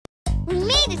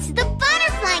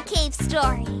cave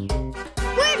story.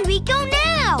 Where do we go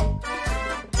now?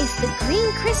 If the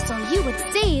green crystal you would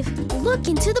save, look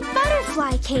into the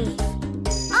butterfly cave.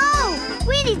 Oh,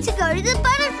 we need to go to the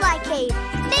butterfly cave.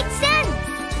 Makes sense.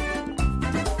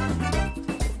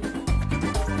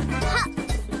 Huh.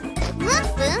 Look,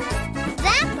 Boo.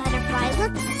 That butterfly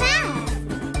looks sad.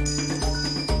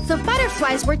 The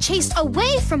butterflies were chased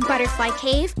away from Butterfly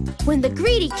Cave when the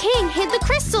greedy king hid the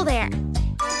crystal there.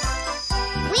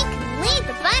 We can lead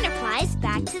the butterflies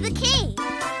back to the cave.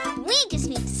 We just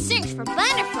need to search for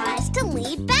butterflies to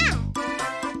lead back.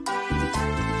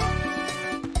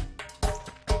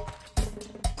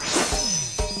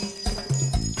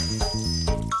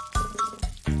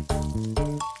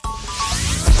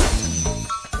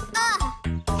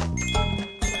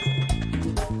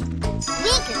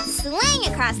 We can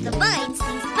swing across the vines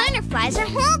these butterflies are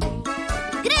holding.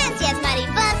 Gracias,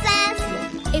 mariposas.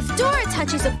 If Dora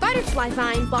touches a butterfly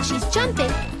vine while she's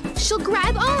jumping, she'll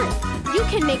grab on. You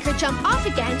can make her jump off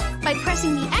again by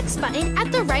pressing the X button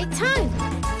at the right time.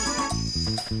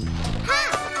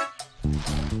 Ha!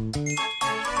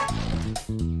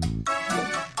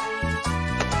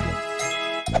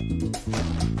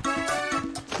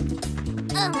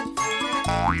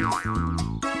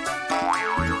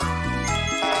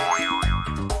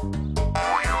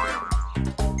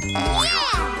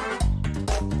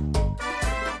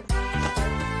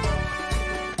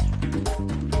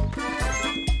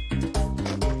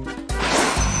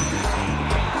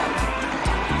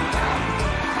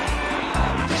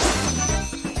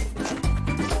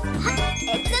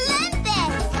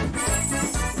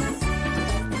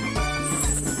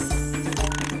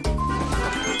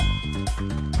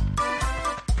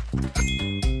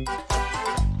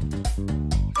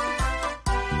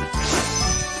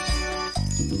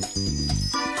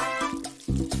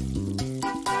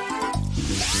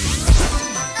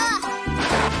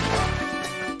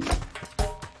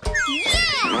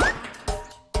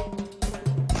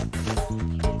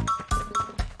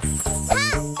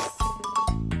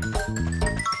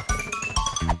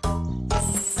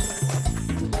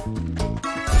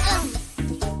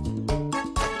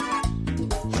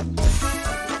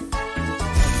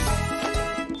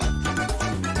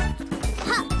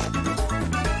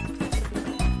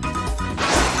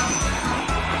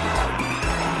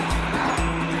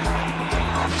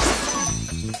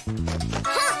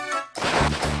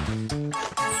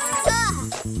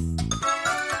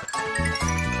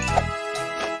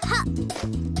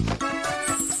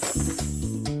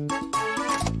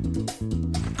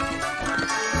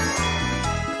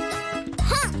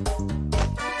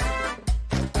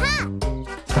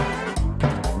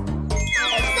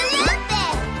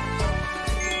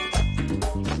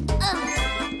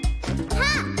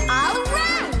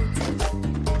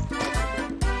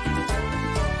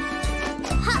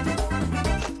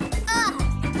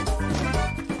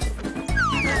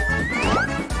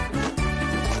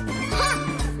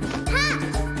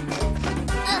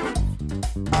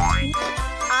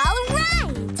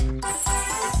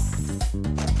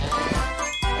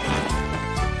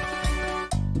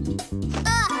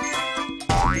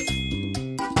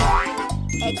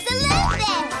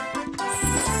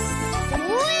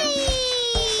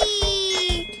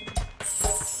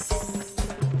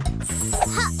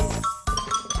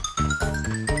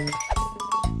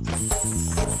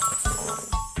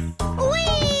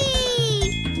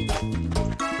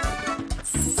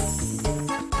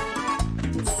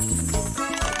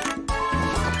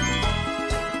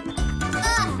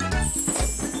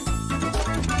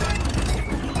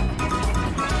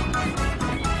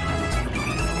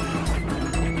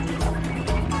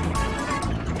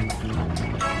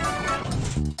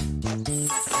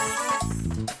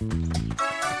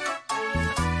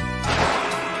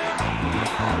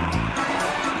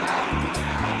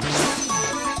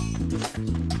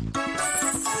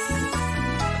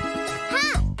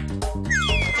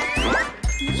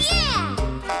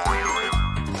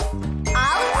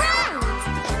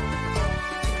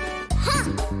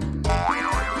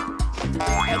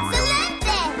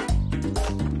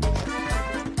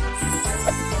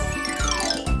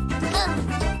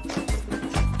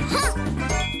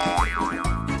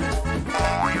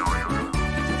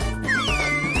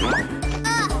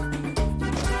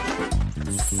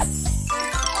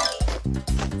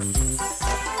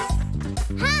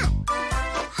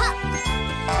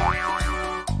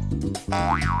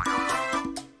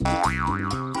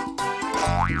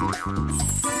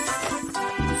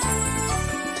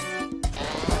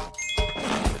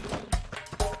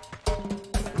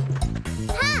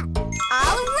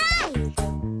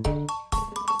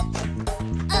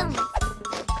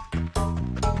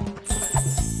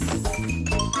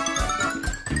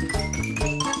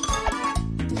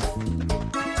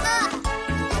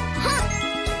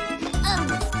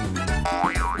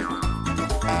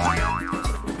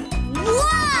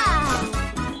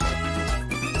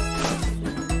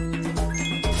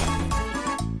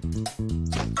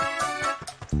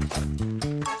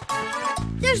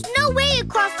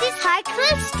 across these high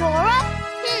cliffs, Dora?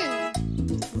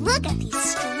 Look at these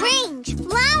strange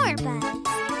flower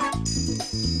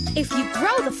buds. If you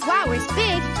grow the flowers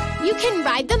big, you can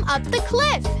ride them up the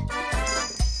cliff.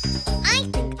 I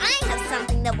think I have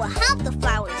something that will help the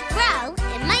flowers grow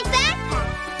in my backpack.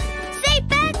 Say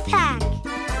backpack.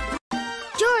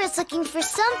 Dora's looking for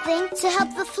something to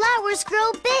help the flowers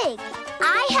grow big.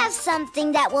 I have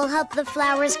something that will help the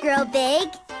flowers grow big.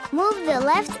 Move the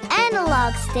left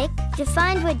analog stick to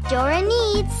find what Dora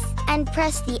needs and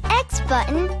press the X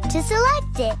button to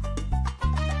select it.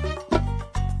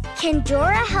 Can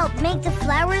Dora help make the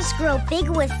flowers grow big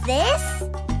with this?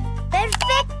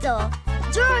 Perfecto!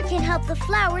 Dora can help the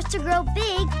flowers to grow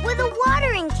big with a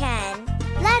watering can.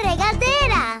 La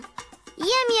regadera!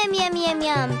 Yum, yum, yum, yum,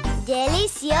 yum.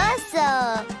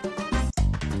 Delicioso!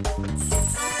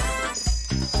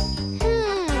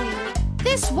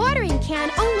 This watering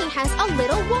can only has a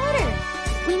little water.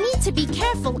 We need to be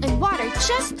careful and water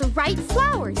just the right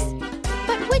flowers.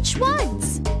 But which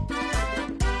ones?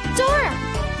 Dora,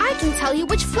 I can tell you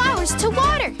which flowers to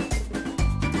water.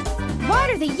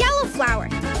 Water the yellow flower,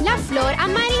 la flor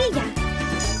amarilla.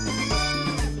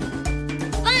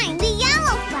 Find the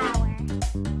yellow flower.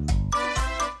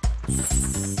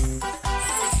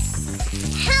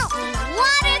 Help me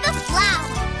water the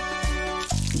flower.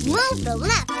 Move the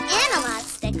left analog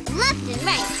stick left and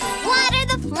right to water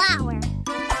the flower.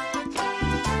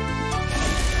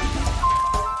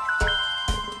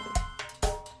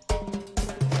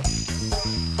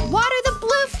 Water the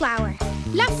blue flower,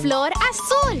 la flor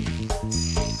azul.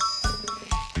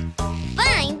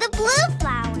 Find the blue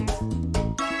flower.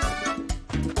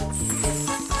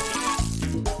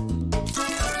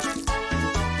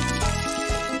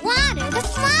 Water the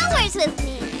flowers with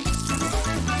me.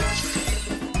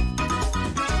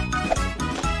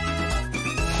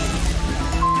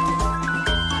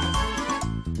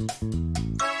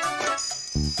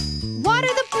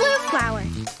 Water the blue flower,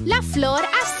 la flor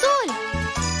azul.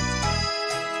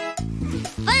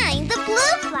 Find the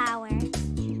blue flower.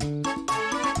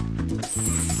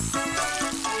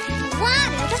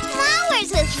 Water the flowers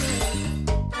with me.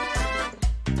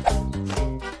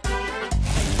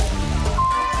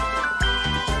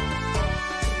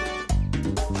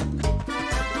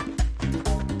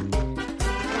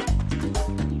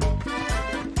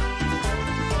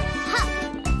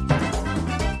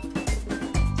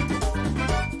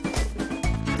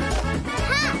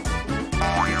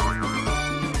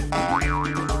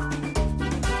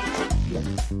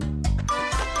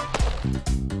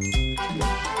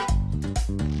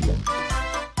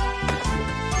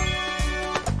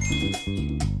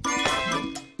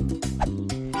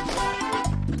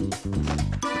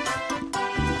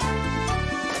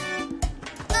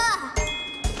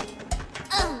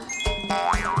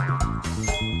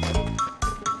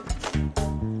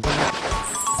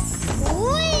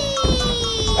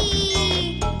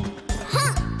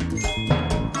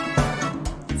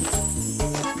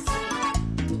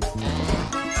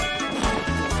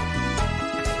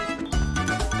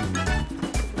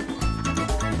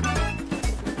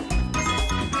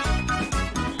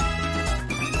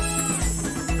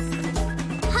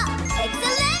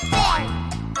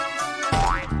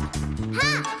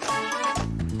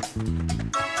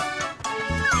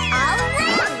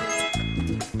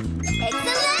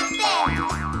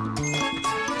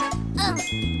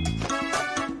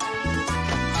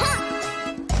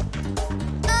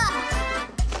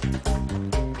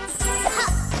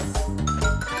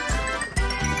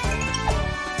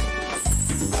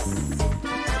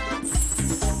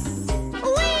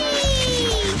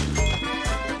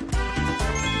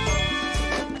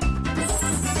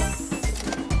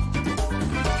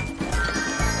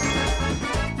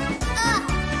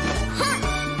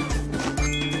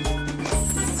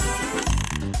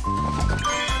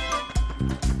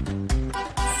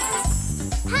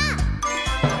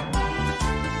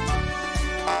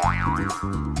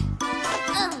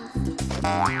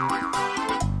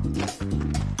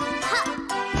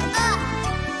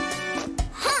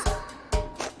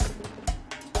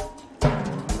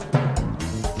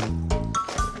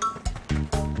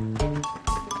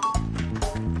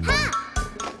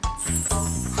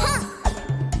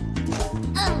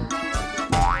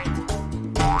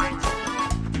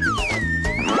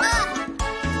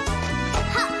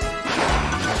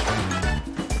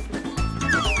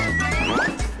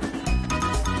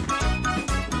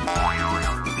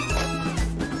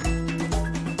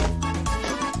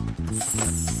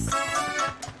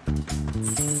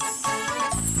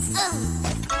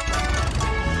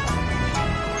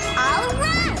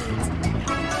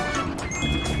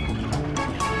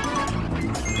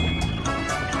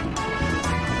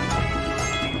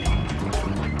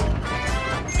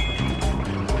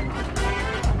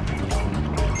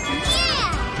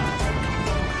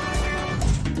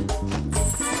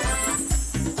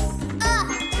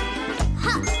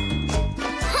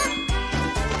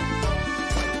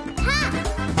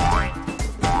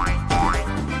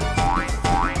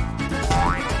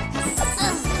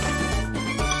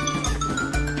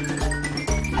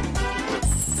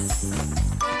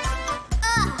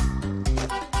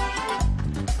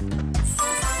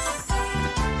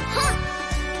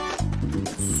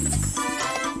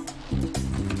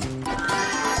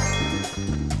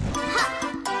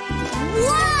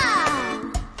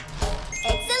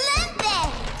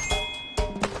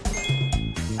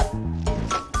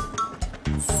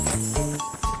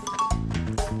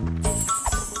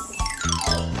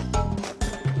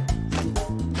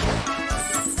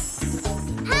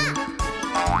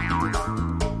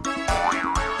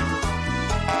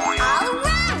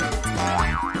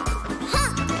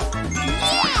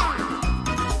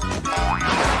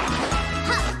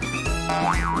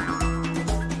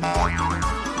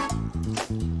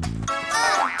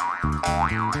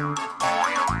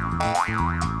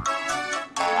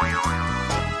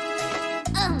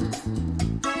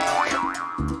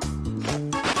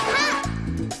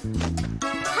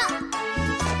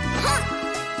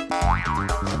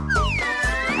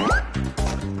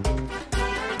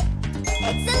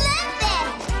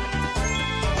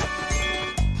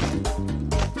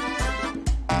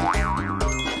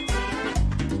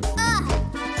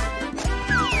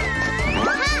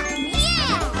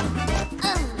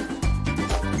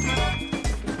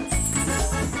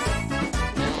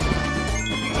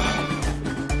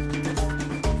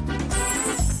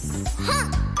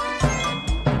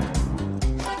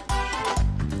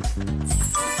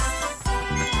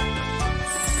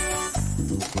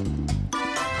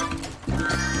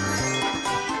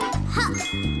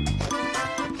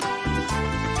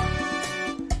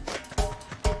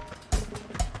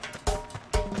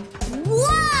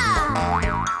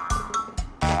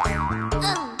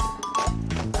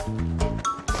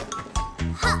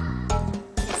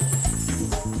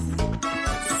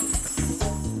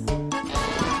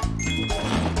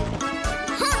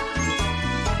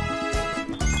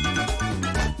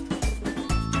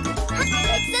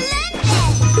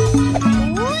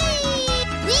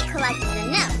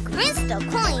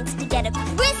 Coins to get a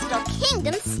Crystal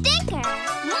Kingdom sticker.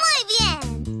 Muy bien!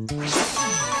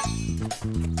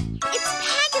 It's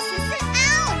Pegasus and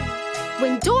Owl.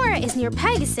 When Dora is near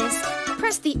Pegasus,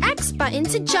 press the X button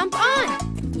to jump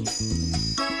on.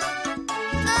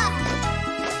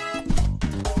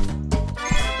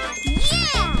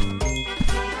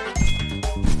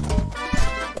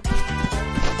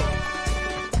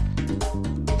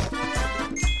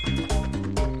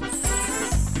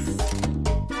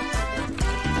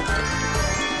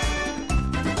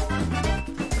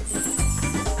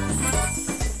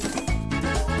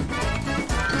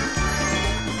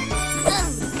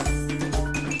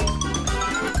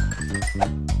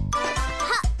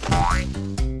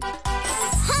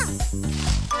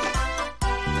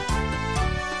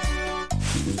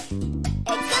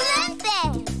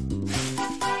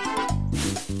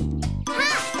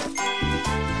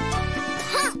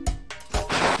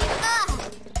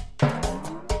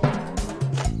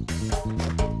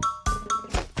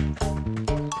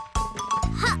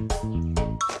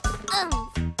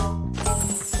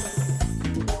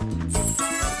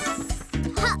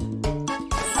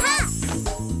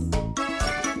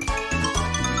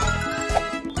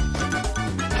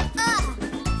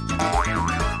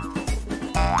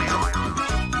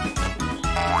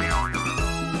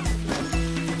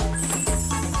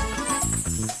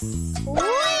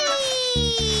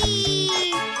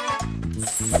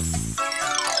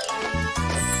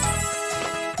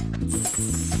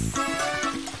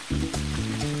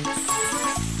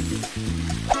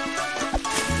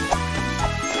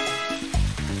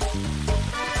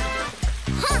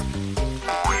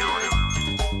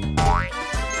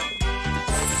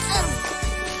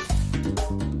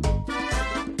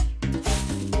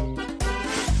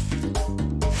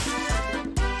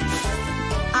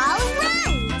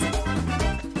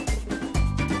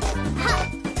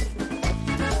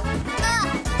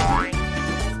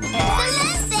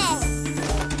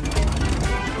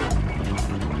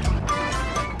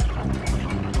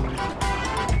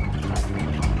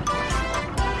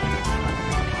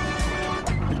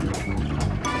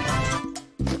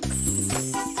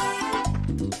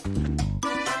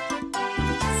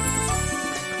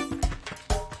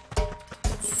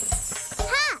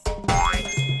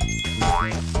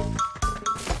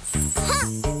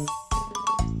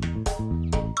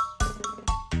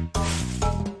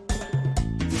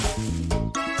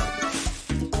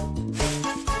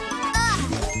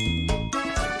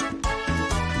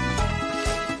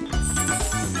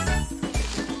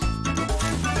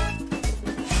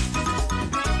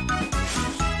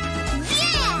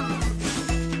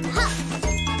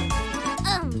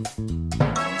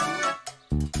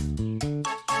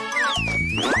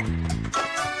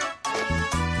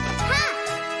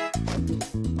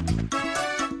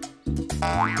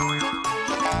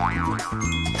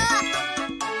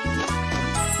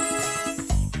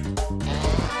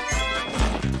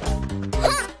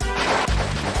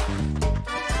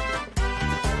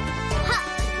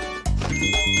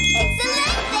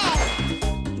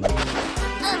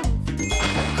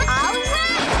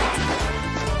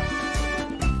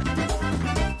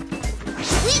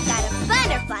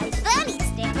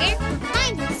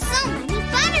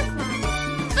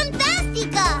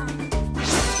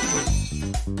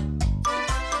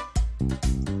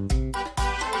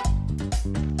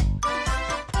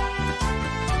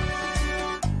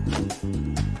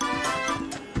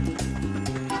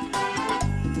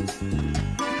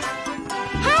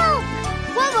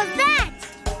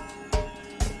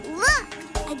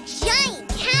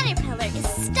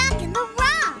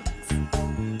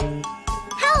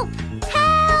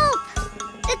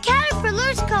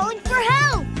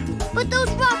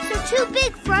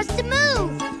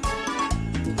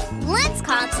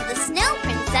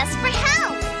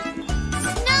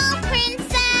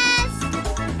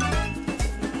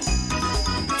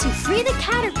 Free the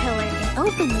caterpillar and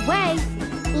open the way.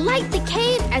 Light the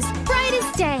cave as bright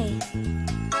as day.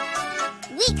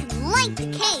 We can light the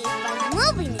cave by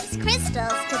moving these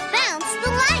crystals to bounce the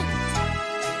light.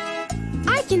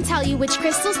 I can tell you which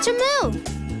crystals to move.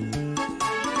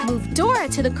 Move Dora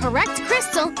to the correct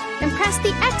crystal and press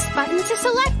the X button to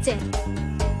select it.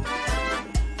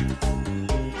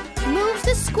 Move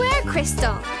the square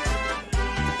crystal.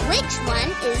 Which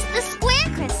one is the square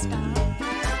crystal?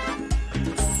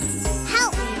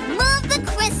 Help me move the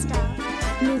crystal.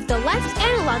 Move the left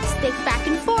analog stick back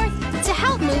and forth to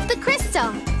help move the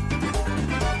crystal.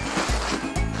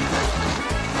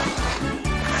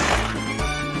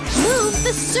 Move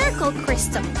the circle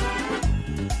crystal.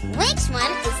 Which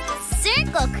one is the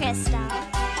circle crystal?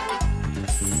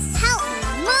 Help me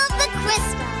move the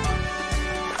crystal.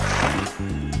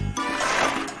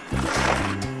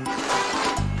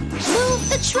 Move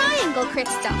the triangle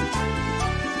crystal.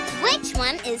 Which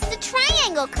one is the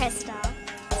triangle crystal?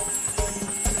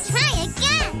 Try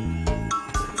again.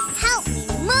 Help me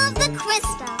move the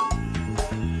crystal.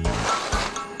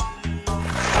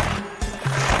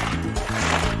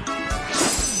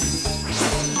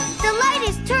 The light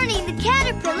is turning the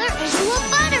caterpillar into a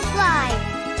butterfly.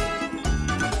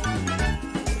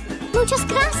 Muchas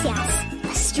gracias.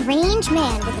 A strange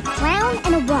man with a crown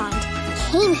and a wand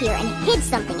came here and hid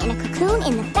something in a cocoon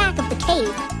in the back of the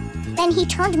cave. Then he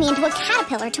turned me into a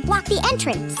caterpillar to block the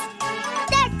entrance.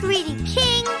 That greedy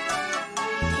king!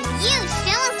 Can you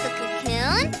show us the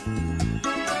cocoon?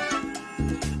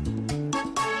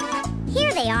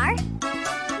 Here they are.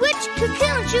 Which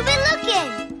cocoon should we look in?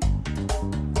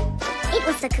 It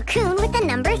was the cocoon with the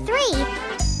number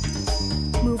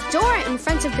 3. Move Dora in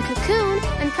front of the cocoon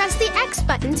and press the X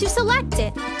button to select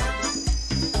it.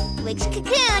 Which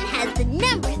cocoon has the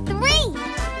number 3?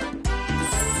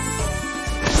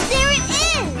 There it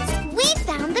is! We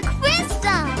found the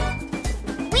crystal!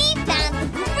 We found the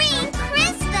green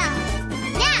crystal!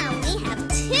 Now we have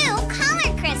 2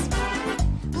 colored crystals.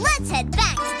 Let's head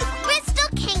back to the Crystal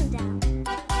Kingdom.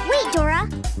 Wait, Dora.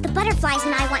 The butterflies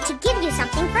and I want to give you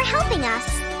something for helping us.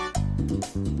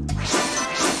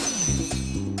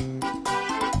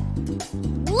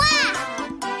 Wow!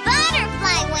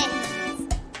 Butterfly wings!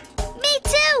 Me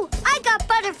too! I got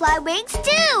butterfly wings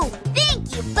too!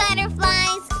 Thank you,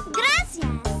 butterflies!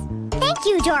 Gracias! Thank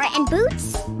you, Dora and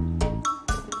Boots.